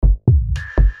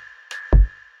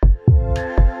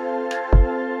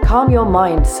Calm Your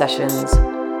Mind sessions,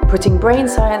 putting brain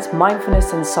science,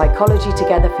 mindfulness, and psychology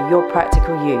together for your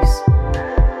practical use.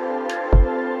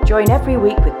 Join every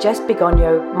week with Jess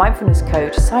Bigogno, mindfulness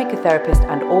coach, psychotherapist,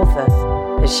 and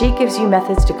author, as she gives you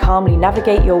methods to calmly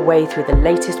navigate your way through the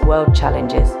latest world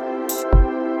challenges.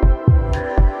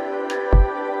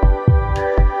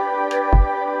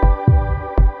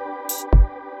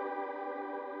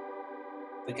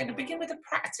 We're going to begin with a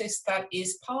practice that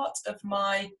is part of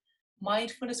my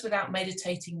Mindfulness Without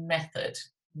Meditating method.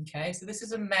 Okay, so this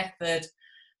is a method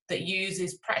that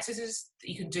uses practices that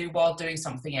you can do while doing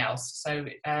something else. So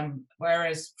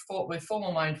whereas with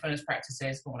formal mindfulness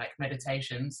practices, more like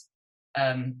meditations,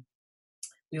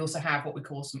 we also have what we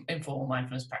call some informal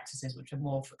mindfulness practices, which are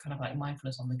more for kind of like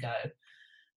mindfulness on the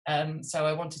go. So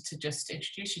I wanted to just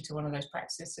introduce you to one of those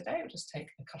practices today. It'll just take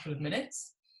a couple of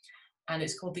minutes. And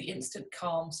it's called the Instant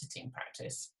Calm Sitting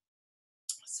Practice.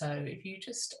 So if you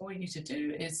just, all you need to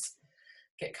do is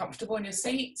get comfortable in your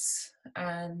seats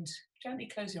and gently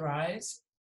close your eyes.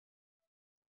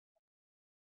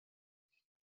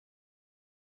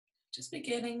 Just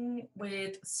beginning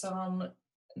with some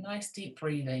nice deep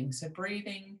breathing. So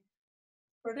breathing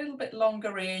for a little bit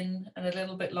longer in and a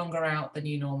little bit longer out than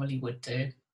you normally would do.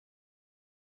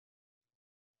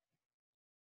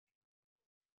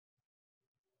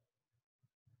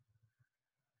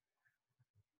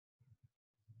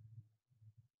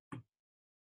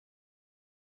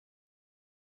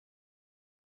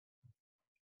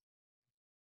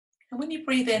 And when you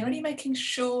breathe in, really making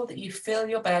sure that you fill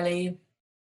your belly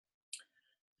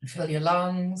and fill your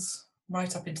lungs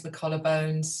right up into the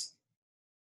collarbones.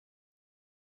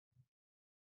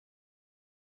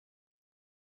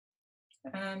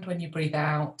 And when you breathe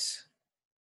out,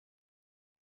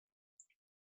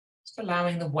 just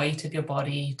allowing the weight of your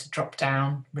body to drop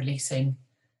down, releasing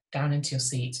down into your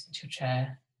seat, into your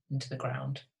chair, into the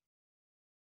ground.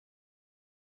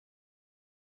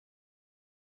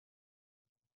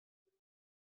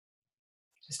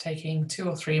 Just taking 2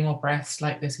 or 3 more breaths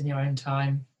like this in your own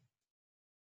time.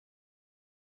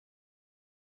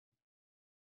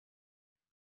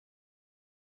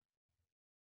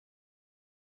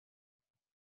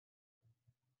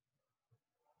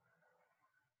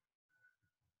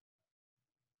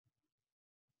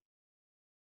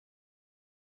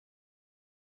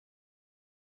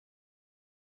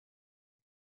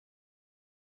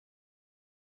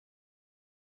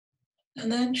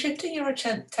 And then shifting your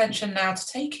attention now to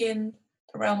take in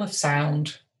the realm of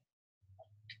sound.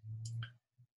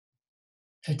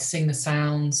 Noticing the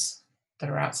sounds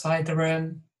that are outside the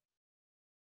room.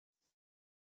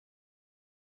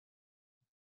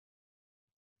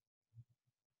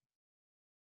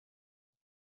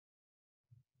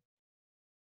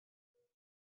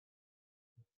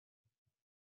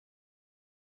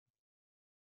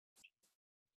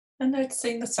 And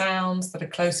noticing the sounds that are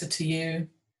closer to you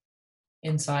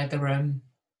inside the room.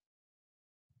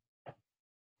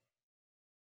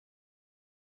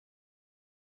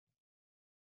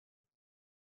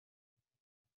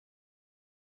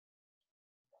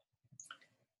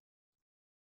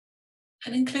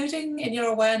 And including in your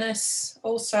awareness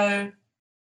also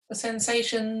the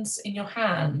sensations in your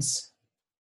hands.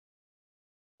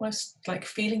 Almost like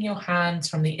feeling your hands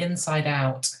from the inside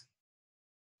out.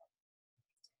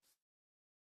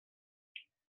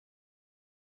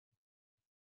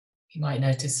 You might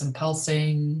notice some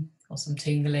pulsing or some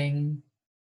tingling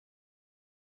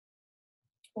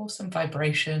or some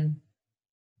vibration.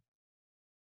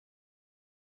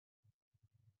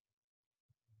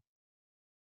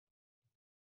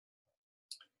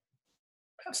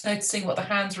 Perhaps noticing what the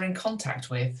hands are in contact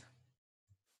with.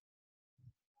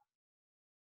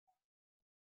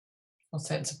 Or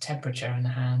sense of temperature in the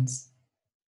hands.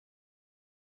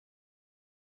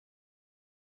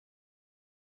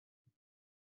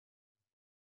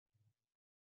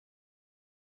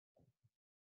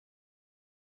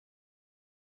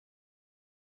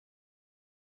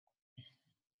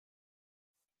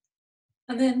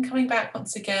 And then coming back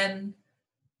once again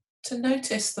to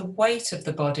notice the weight of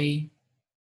the body.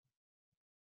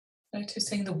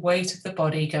 Noticing the weight of the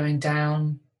body going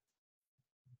down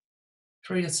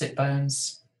through your sit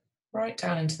bones, right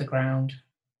down into the ground.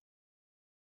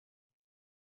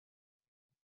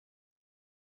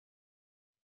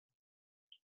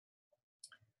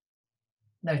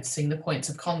 Noticing the points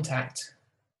of contact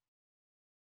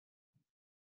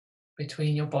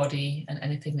between your body and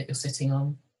anything that you're sitting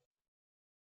on.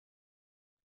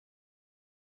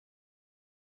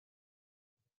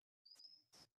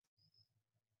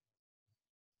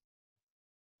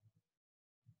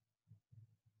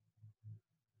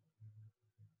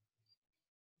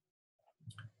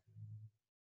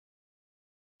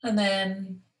 And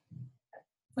then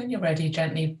when you're ready,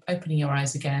 gently opening your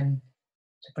eyes again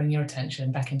to bring your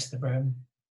attention back into the room.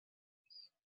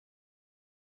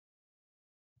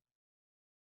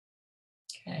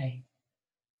 Okay.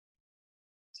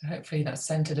 So hopefully that's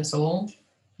centered us all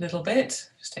a little bit.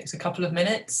 Just takes a couple of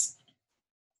minutes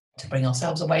to bring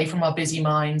ourselves away from our busy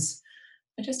minds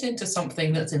and just into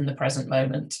something that's in the present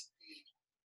moment.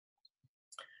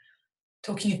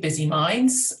 Talking of busy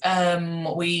minds,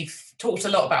 we've talked a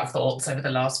lot about thoughts over the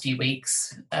last few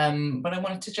weeks, but I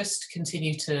wanted to just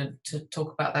continue to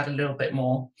talk about that a little bit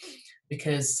more,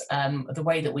 because the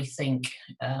way that we think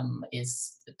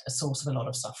is a source of a lot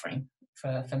of suffering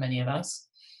for many of us.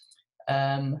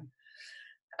 And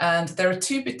there are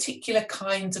two particular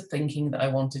kinds of thinking that I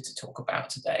wanted to talk about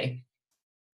today.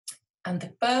 And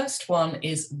the first one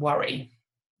is worry.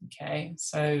 Okay,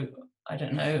 so I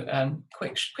don't know,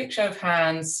 quick show of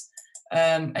hands.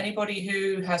 Anybody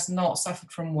who has not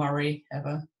suffered from worry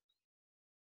ever?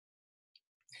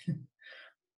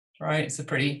 Right, it's a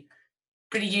pretty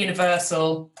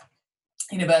universal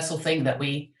thing that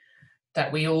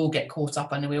we all get caught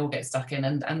up in and we all get stuck in.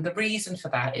 And the reason for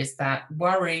that is that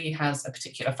worry has a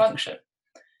particular function.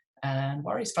 And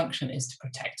worry's function is to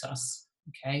protect us.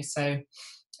 Okay, so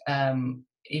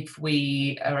if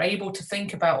we are able to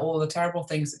think about all the terrible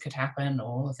things that could happen or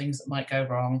all the things that might go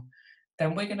wrong,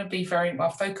 then we're going to be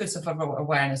our focus of our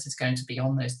awareness is going to be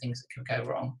on those things that could go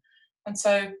wrong. And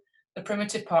so the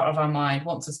primitive part of our mind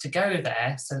wants us to go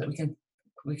there so that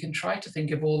we can try to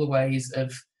think of all the ways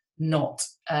of not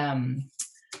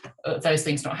those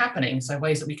things not happening, so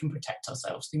ways that we can protect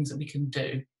ourselves, things that we can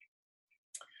do.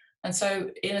 And so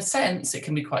in a sense it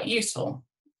can be quite useful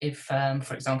if,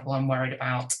 for example, I'm worried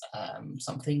about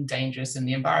something dangerous in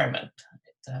the environment.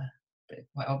 The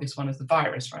quite obvious one is the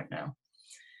virus right now.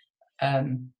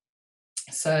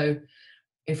 So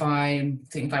if I'm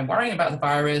worrying about the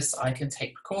virus, I can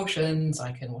take precautions,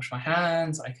 I can wash my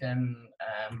hands, I can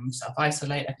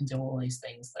self-isolate, I can do all these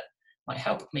things that might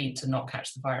help me to not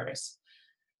catch the virus.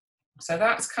 So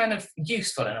that's kind of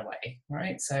useful in a way,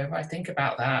 right? So if I think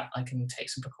about that, I can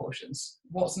take some precautions.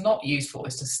 What's not useful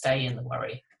is to stay in the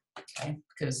worry, okay?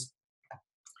 Because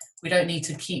we don't need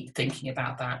to keep thinking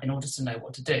about that in order to know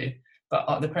what to do.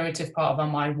 But the primitive part of our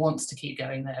mind wants to keep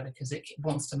going there because it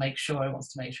wants to make sure,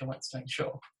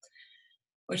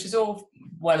 which is all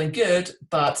well and good,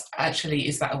 but actually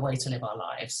is that a way to live our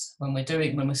lives? When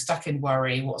we're stuck in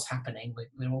worry, what's happening?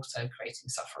 We're also creating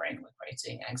suffering, we're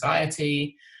creating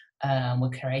anxiety, we're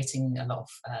creating a lot of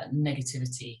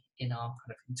negativity in our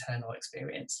kind of internal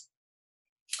experience.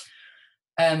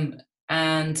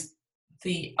 And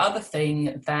the other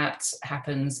thing that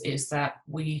happens is that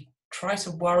we try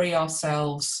to worry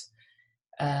ourselves,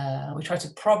 we try to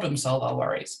problem solve our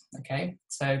worries, okay?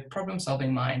 So problem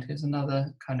solving mind is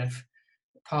another kind of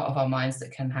part of our minds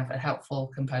that can have a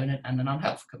helpful component and an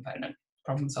unhelpful component.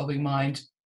 Problem solving mind,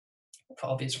 for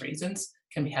obvious reasons,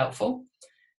 can be helpful.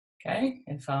 Okay,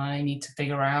 if I need to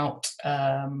figure out,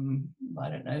 I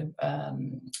don't know,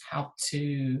 how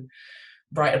to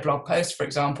write a blog post, for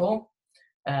example,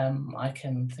 I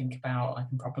can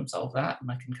problem solve that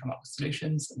and I can come up with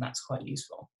solutions, and that's quite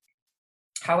useful.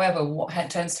 However, what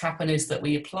tends to happen is that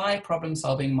we apply problem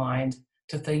solving mind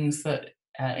to things that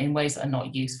in ways that are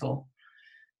not useful.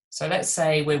 So let's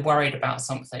say we're worried about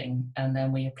something and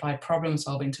then we apply problem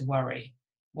solving to worry.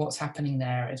 What's happening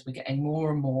there is we're getting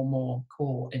more and more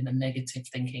caught in the negative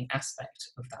thinking aspect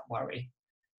of that worry.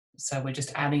 So we're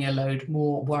just adding a load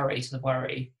more worry to the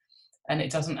worry, and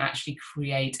it doesn't actually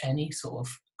create any sort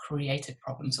of creative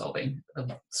problem solving,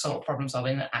 the sort of problem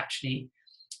solving that actually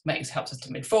helps us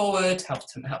to move forward,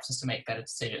 helps us to make better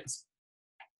decisions.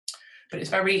 But it's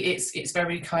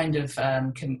very kind of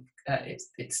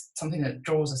it's something that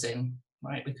draws us in,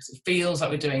 right? Because it feels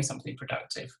like we're doing something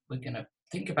productive. We're going to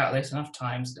think about this enough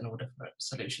times in order for a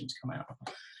solution to come out.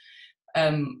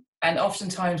 And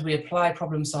oftentimes we apply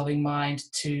problem-solving mind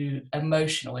to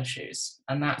emotional issues,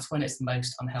 and that's when it's the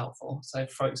most unhelpful. So,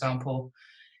 for example,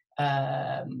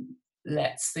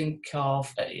 let's think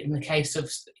of in the case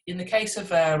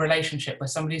of a relationship where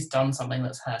somebody's done something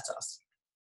that's hurt us.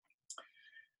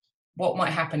 What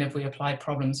might happen if we apply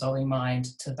problem-solving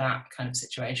mind to that kind of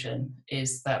situation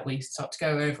is that we start to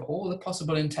go over all the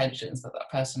possible intentions that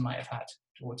person might have had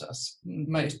towards us,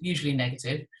 usually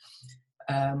negative,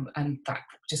 and that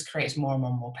just creates more and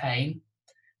more pain,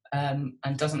 and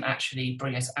doesn't actually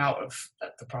bring us out of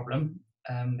the problem,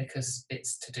 because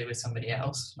it's to do with somebody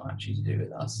else, not actually to do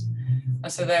with us.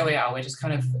 And so there we are, we're just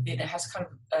it has kind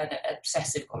of an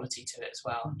obsessive quality to it as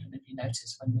well. And if you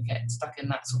notice, when we get stuck in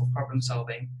that sort of problem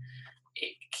solving,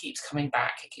 it keeps coming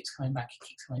back, it keeps coming back.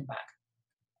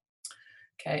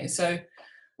 Okay, so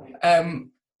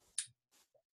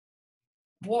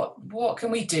what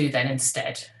can we do then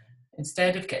instead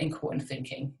of getting caught in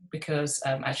thinking? Because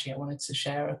actually I wanted to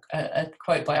share a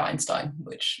quote by Einstein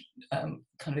which kind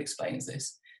of explains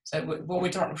this. So what we're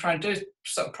trying to do is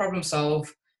sort of problem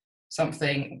solve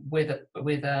something with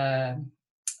a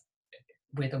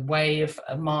way of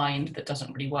a mind that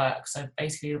doesn't really work. So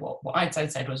basically what Einstein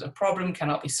said was a problem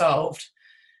cannot be solved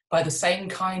by the same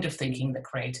kind of thinking that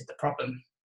created the problem.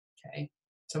 Okay,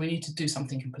 so we need to do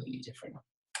something completely different.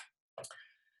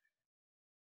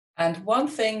 And one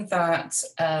thing that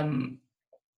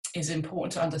is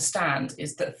important to understand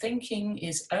is that thinking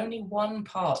is only one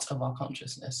part of our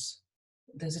consciousness.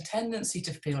 There's a tendency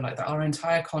to feel like that our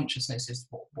entire consciousness is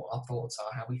what our thoughts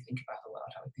are, how we think about the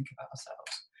world, how we think about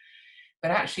ourselves.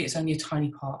 But actually it's only a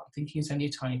tiny part. Thinking is only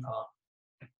a tiny part.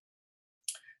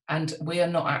 And we are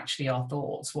not actually our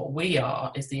thoughts. What we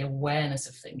are is the awareness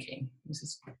of thinking. This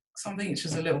is something which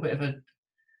is a little bit of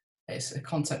it's a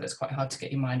concept that's quite hard to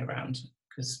get your mind around,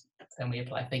 because then we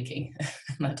apply thinking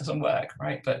and that doesn't work,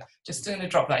 right? But just going to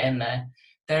drop that in there.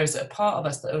 There is a part of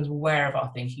us that is aware of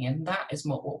our thinking, and that is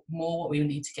more what we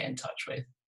need to get in touch with.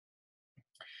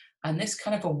 And this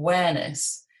kind of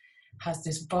awareness has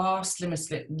this vast,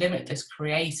 limitless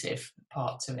creative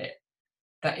part to it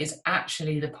that is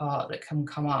actually the part that can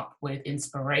come up with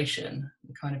inspiration,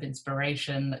 the kind of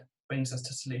inspiration that brings us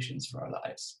to solutions for our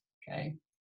lives, okay?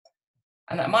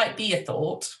 And that might be a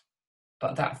thought,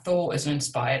 but that thought is an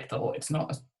inspired thought. It's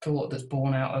not a thought that's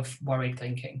born out of worried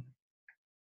thinking.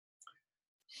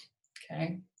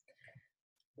 Okay.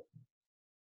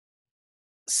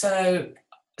 So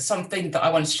something that I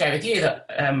wanted to share with you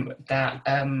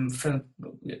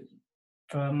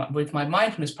with my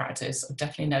mindfulness practice, I've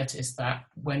definitely noticed that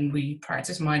when we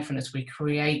practice mindfulness, we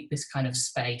create this kind of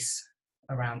space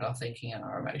around our thinking and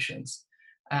our emotions.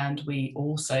 And we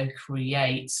also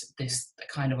create this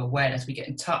kind of awareness. We get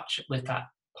in touch with that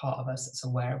part of us that's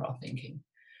aware of our thinking.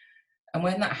 And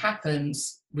when that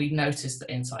happens, we notice that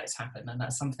insights happen. And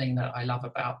that's something that I love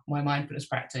about my mindfulness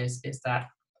practice, is that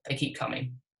they keep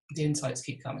coming. The insights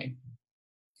keep coming.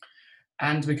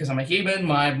 And because I'm a human,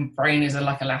 my brain is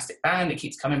like an elastic band. It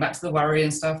keeps coming back to the worry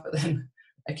and stuff, but then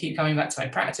I keep coming back to my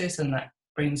practice, and that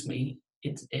brings me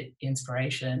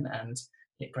inspiration, and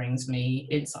it brings me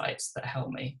insights that help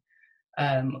me.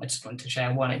 I just want to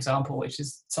share one example, which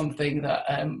is something that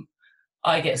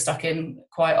I get stuck in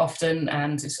quite often,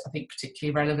 and is, I think,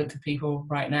 particularly relevant for people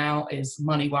right now, is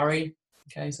money worry.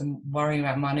 Okay, so worrying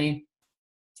about money.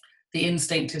 The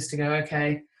instinct is to go,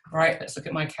 okay, right, let's look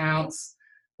at my accounts.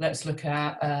 Let's look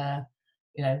at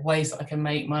ways that I can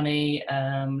make money.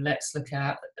 Let's look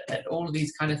at all of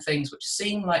these kind of things which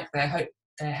seem like they're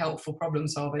helpful problem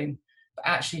solving, but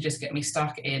actually just get me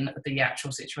stuck in the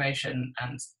actual situation,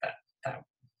 and that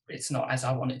it's not as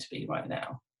I want it to be right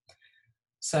now.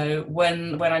 So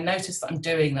when I notice that I'm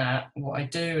doing that, what I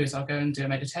do is I'll go and do a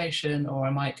meditation, or I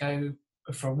might go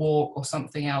for a walk or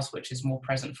something else which is more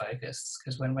present focused,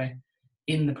 because when we're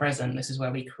in the present, this is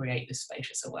where we create this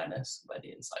spacious awareness where the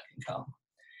insight can come.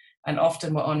 And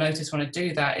often what I'll notice when I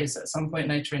do that is at some point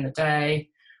later in the day,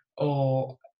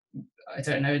 or I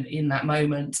don't know, in that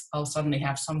moment, I'll suddenly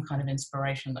have some kind of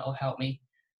inspiration that will help me,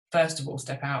 first of all,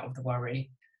 step out of the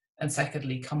worry, and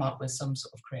secondly, come up with some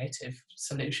sort of creative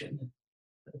solution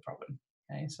to the problem.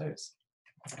 Okay, so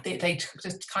they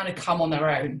just kind of come on their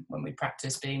own when we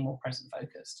practice being more present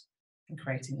focused and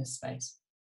creating this space.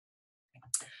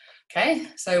 Okay,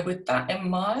 so with that in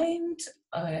mind,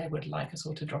 I would like us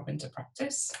all to drop into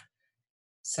practice.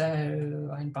 So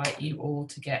I invite you all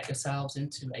to get yourselves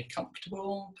into a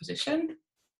comfortable position.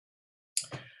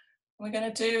 We're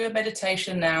going to do a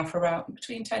meditation now for about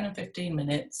between 10 and 15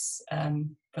 minutes.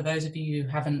 For those of you who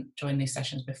haven't joined these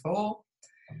sessions before,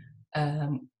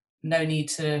 no need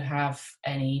to have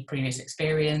any previous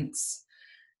experience.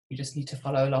 You just need to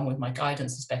follow along with my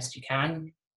guidance as best you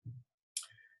can.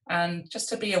 And just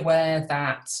to be aware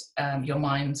that your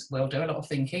mind will do a lot of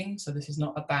thinking. So this is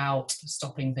not about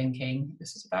stopping thinking.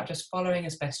 This is about just following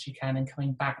as best you can and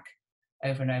coming back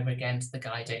over and over again to the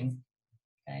guiding.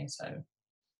 Okay, so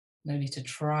no need to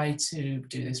try to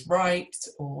do this right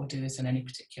or do this in any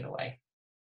particular way.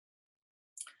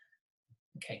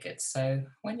 Okay, good. So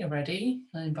when you're ready,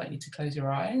 I invite you to close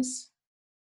your eyes.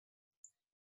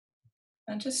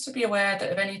 And just to be aware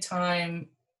that at any time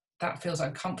that feels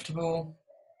uncomfortable,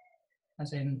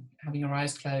 as in having your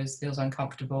eyes closed feels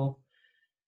uncomfortable,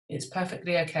 it's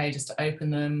perfectly okay just to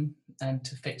open them and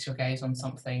to fix your gaze on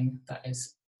something that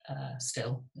is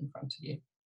still in front of you.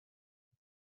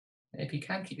 If you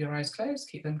can keep your eyes closed,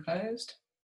 keep them closed.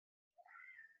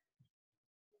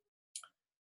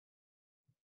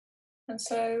 And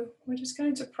so we're just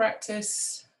going to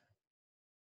practice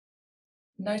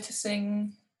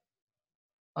noticing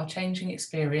our changing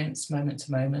experience moment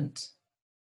to moment,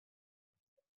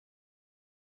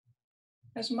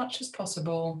 as much as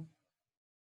possible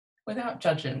without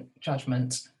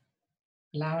judgment,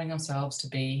 allowing ourselves to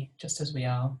be just as we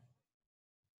are.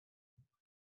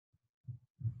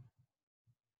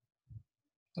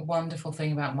 The wonderful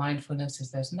thing about mindfulness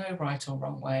is there's no right or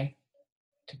wrong way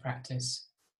to practice.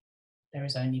 There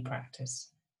is only practice.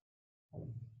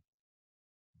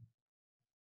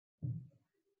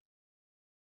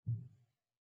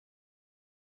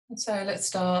 And so let's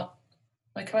start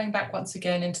by coming back once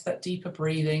again into that deeper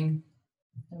breathing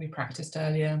that we practiced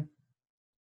earlier.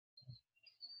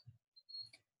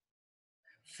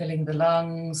 Filling the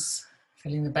lungs,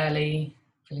 filling the belly,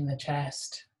 filling the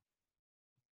chest.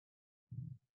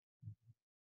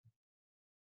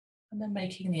 And then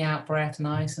making the out breath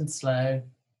nice and slow.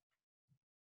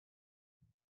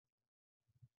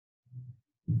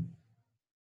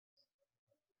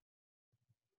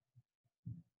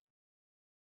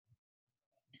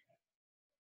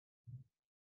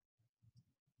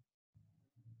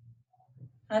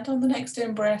 And on the next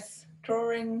in breath,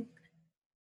 drawing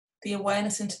the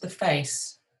awareness into the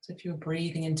face. So if you're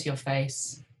breathing into your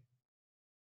face.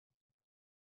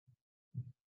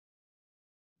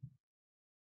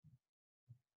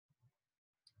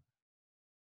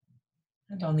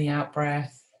 And on the out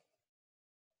breath,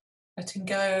 letting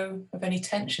go of any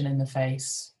tension in the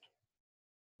face,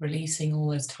 releasing all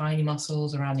those tiny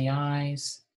muscles around the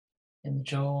eyes, in the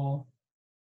jaw.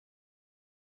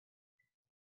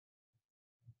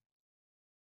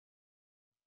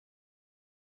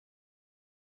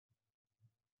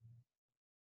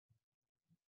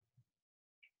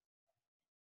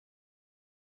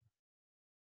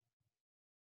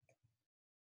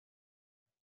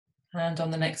 And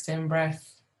on the next in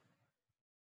breath,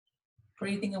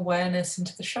 breathing awareness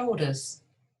into the shoulders.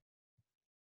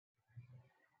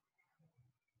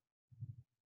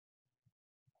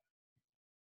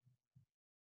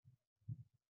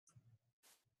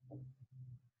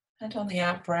 And on the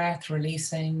out breath,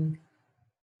 releasing,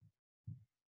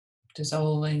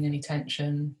 dissolving any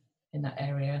tension in that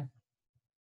area.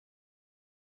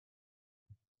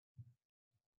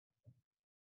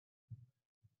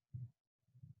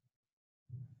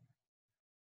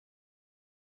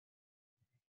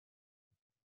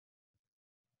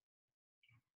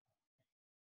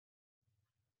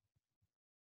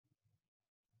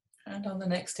 And on the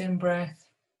next in breath,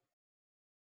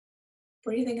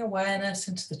 breathing awareness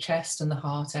into the chest and the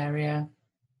heart area.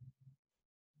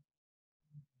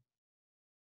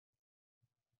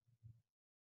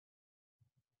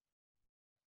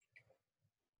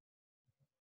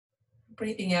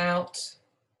 Breathing out,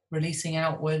 releasing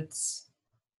outwards,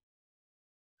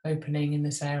 opening in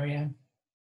this area.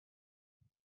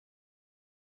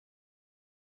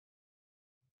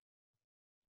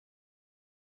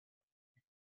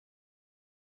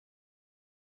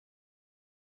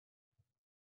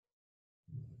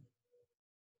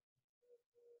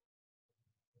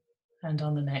 And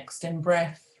on the next in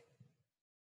breath,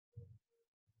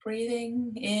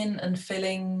 breathing in and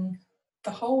filling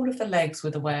the whole of the legs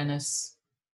with awareness.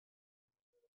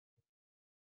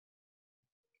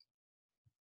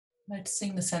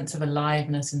 Noticing the sense of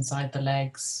aliveness inside the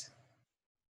legs.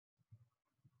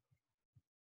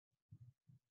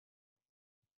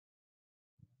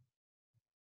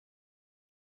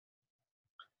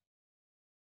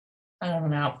 And on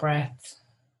an out breath,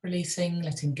 releasing,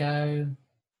 letting go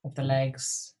of the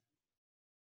legs.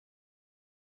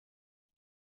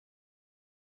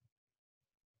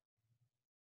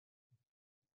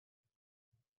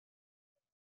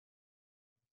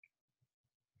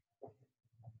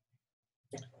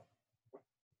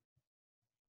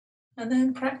 And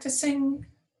then practicing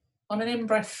on an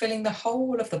in-breath, filling the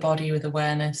whole of the body with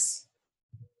awareness.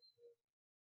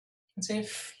 As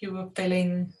if you were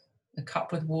filling a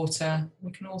cup with water,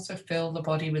 we can also fill the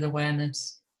body with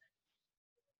awareness.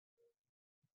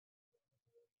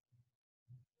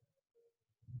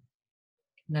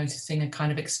 Noticing a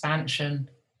kind of expansion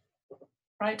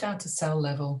right down to cell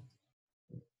level.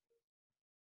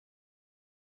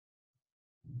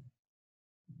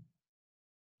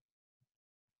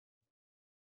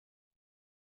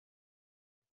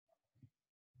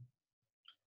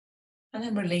 And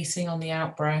then releasing on the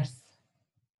out breath.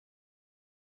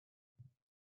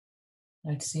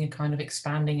 Noticing a kind of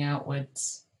expanding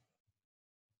outwards.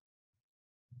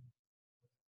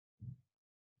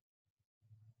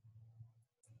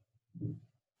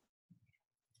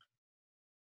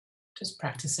 Just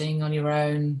practicing on your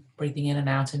own, breathing in and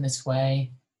out in this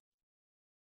way.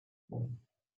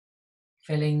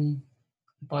 Filling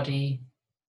the body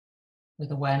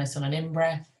with awareness on an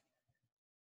in-breath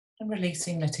and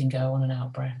releasing, letting go on an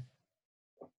out-breath.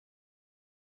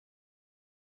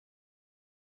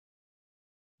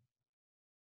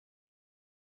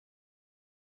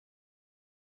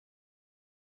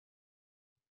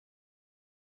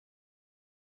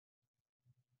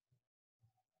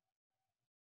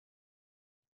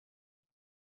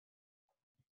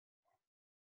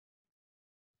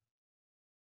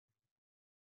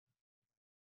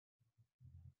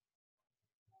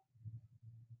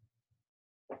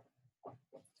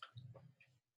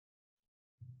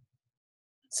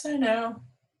 So now,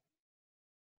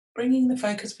 bringing the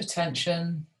focus of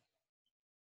attention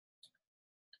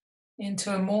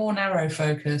into a more narrow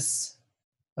focus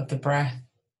of the breath.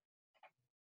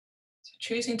 So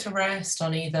choosing to rest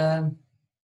on either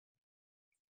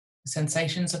the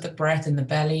sensations of the breath in the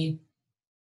belly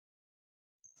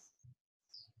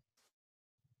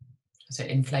as it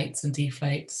inflates and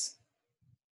deflates,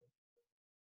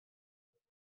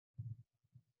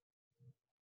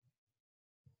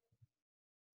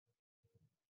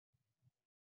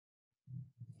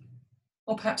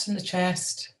 or perhaps in the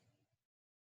chest.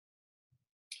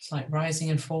 It's like rising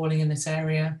and falling in this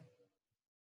area.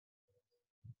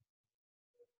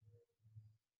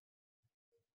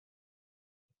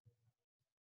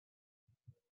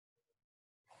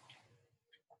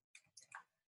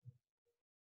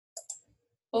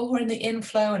 Or in the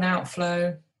inflow and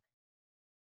outflow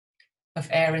of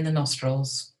air in the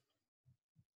nostrils.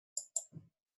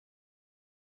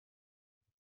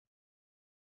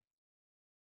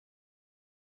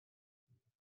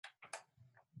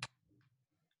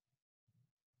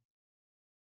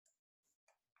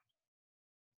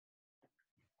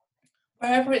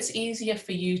 Wherever it's easier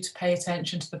for you to pay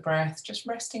attention to the breath, just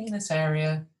resting in this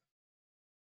area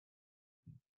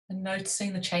and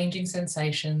noticing the changing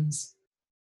sensations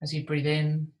as you breathe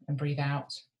in and breathe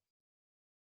out.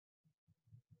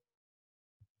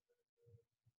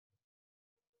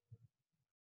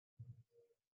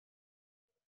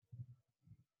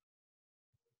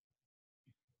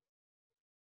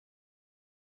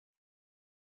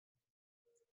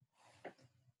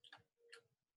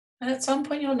 And at some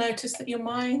point you'll notice that your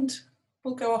mind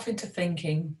will go off into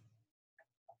thinking.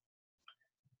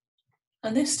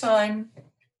 And this time,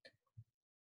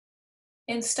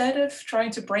 instead of trying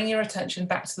to bring your attention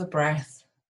back to the breath,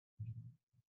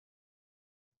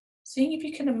 seeing if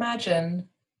you can imagine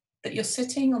that you're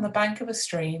sitting on the bank of a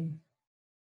stream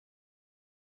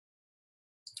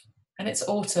and it's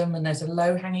autumn and there's a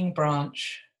low-hanging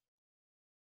branch.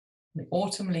 The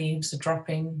autumn leaves are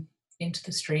dropping into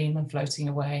the stream and floating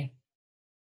away.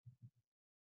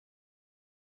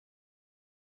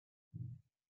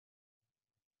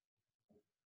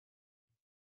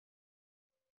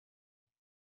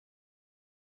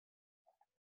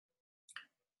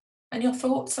 And your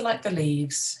thoughts are like the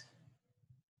leaves.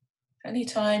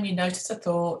 Anytime you notice a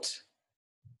thought,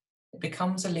 it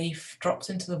becomes a leaf,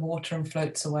 drops into the water and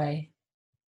floats away.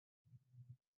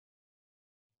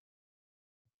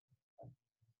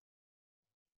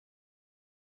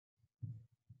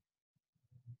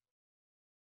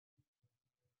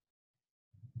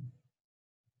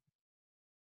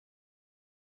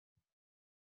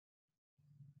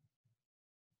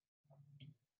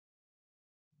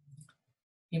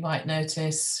 You might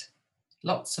notice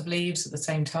lots of leaves at the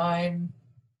same time.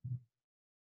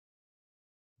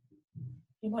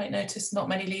 You might notice not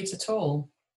many leaves at all.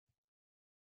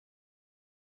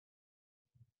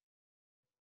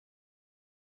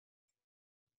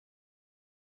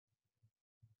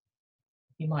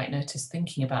 You might notice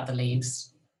thinking about the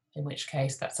leaves, in which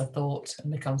case that's a thought and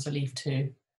becomes a leaf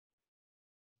too.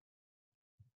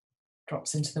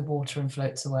 Drops into the water and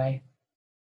floats away.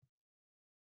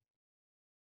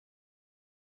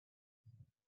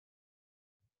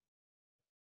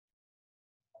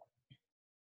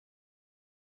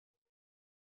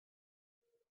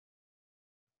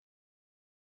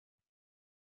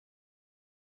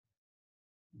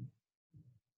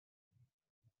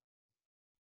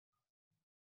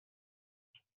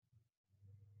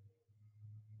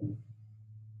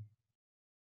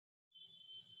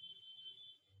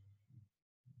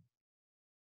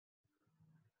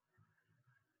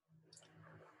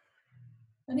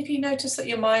 And if you notice that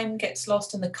your mind gets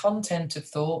lost in the content of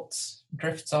thoughts,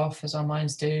 drifts off as our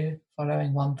minds do,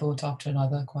 following one thought after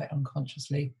another quite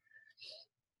unconsciously,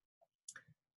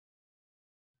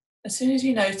 as soon as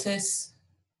you notice,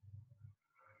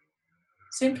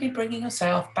 simply bringing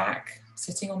yourself back,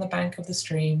 sitting on the bank of the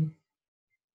stream,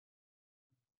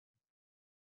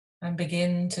 and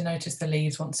begin to notice the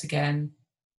leaves once again.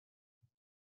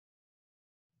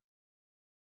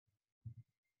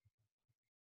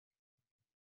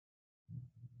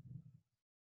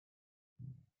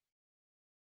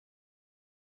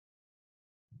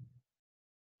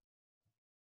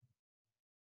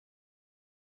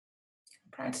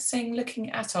 Practicing looking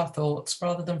at our thoughts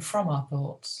rather than from our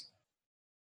thoughts.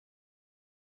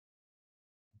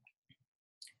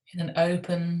 In an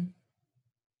open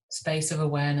space of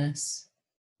awareness.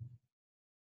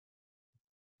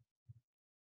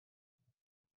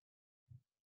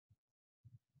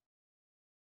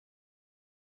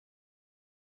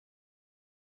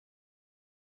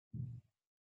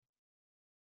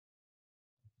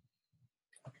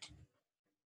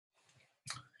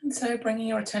 And so bringing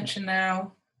your attention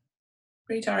now,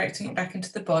 redirecting it back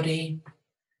into the body,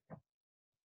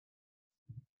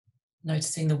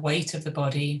 noticing the weight of the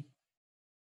body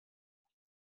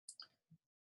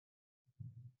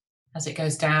as it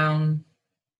goes down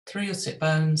through your sit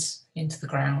bones into the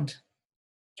ground.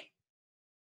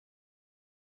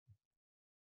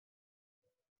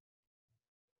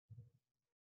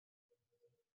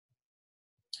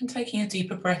 And taking a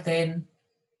deeper breath in.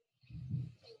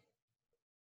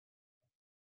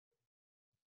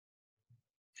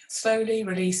 Slowly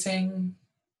releasing,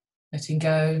 letting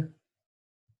go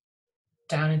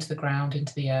down into the ground,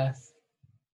 into the earth,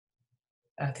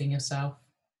 earthing yourself.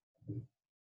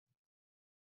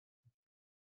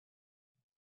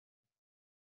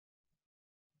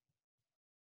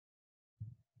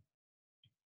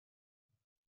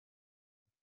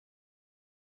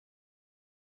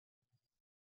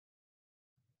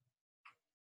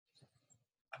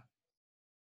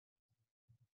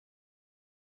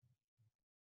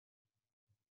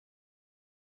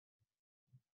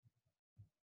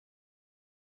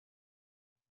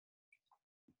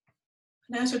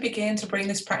 And as we begin to bring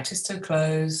this practice to a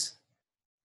close,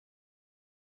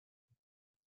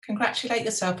 congratulate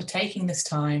yourself for taking this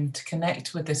time to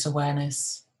connect with this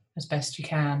awareness as best you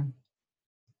can.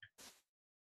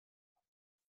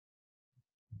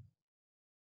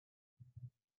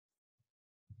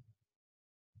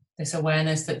 This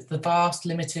awareness that the vast,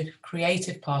 limited,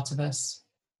 creative part of us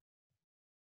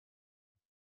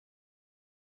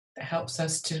that helps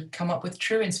us to come up with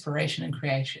true inspiration and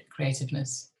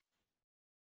creativeness.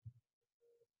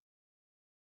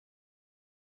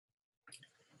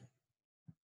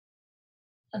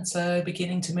 And so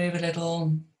beginning to move a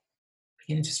little,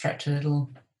 beginning to stretch a little.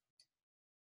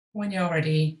 When you're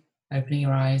ready, opening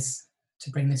your eyes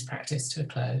to bring this practice to a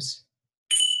close.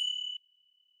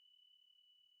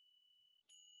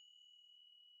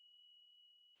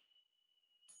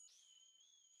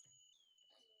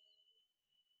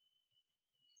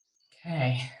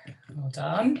 Okay, well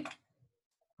done.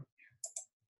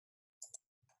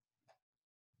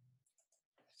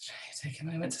 Take a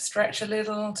moment to stretch a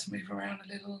little, to move around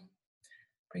a little,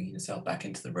 bringing yourself back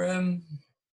into the room.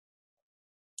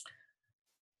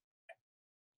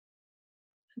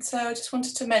 And so I just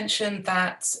wanted to mention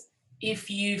that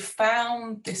if you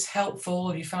found this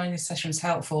helpful, if you find this sessions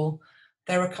helpful,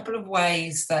 there are a couple of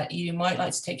ways that you might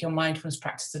like to take your mindfulness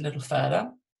practice a little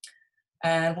further.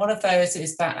 And one of those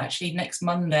is that actually next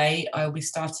Monday, I'll be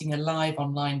starting a live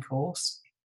online course.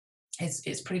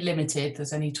 It's pretty limited.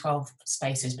 There's only 12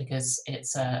 spaces because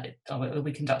it'll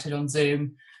be conducted on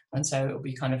Zoom, and so it'll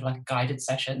be kind of like guided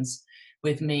sessions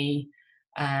with me,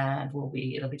 and there'll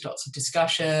be lots of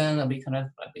discussion. I'll be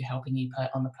helping you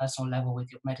on the personal level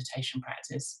with your meditation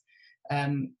practice.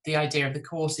 The idea of the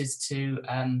course is to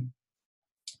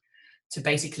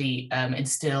basically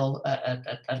instill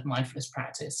a mindfulness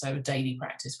practice, so a daily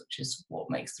practice, which is what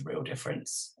makes the real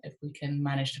difference. If we can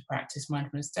manage to practice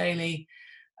mindfulness daily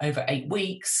over 8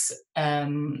 weeks,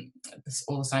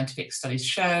 all the scientific studies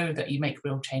show that you make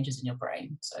real changes in your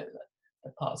brain. So that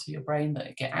the parts of your brain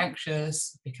that get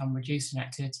anxious become reduced in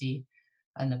activity,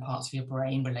 and the parts of your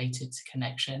brain related to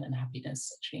connection and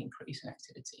happiness actually increase in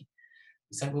activity.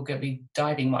 So we're going to be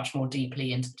diving much more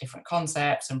deeply into the different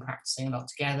concepts and practicing a lot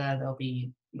together. There'll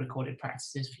be recorded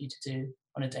practices for you to do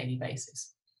on a daily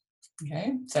basis.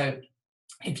 Okay, so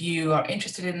if you are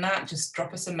interested in that, just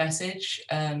drop us a message,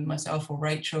 myself or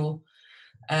Rachel,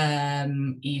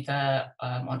 either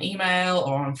on email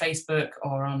or on Facebook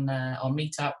or on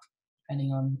Meetup,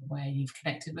 depending on where you've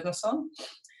connected with us on.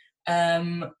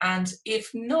 And if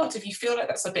not, if you feel like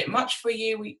that's a bit much for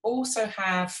you, we also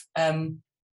have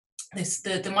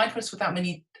the mindfulness without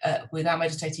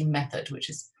meditating method, which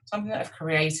is something that I've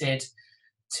created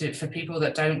for people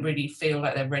that don't really feel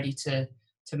like they're ready to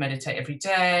meditate every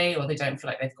day, or they don't feel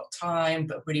like they've got time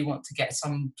but really want to get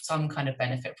some kind of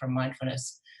benefit from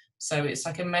mindfulness. So it's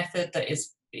like a method that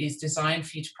is designed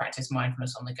for you to practice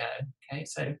mindfulness on the go. Okay,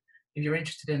 so if you're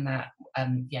interested in that,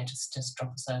 just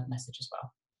drop us a message as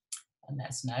well and let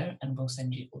us know, and we'll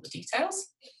send you all the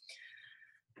details.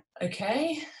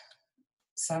 Okay,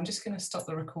 so I'm just going to stop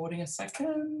the recording a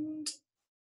second.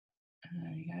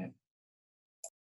 There we go.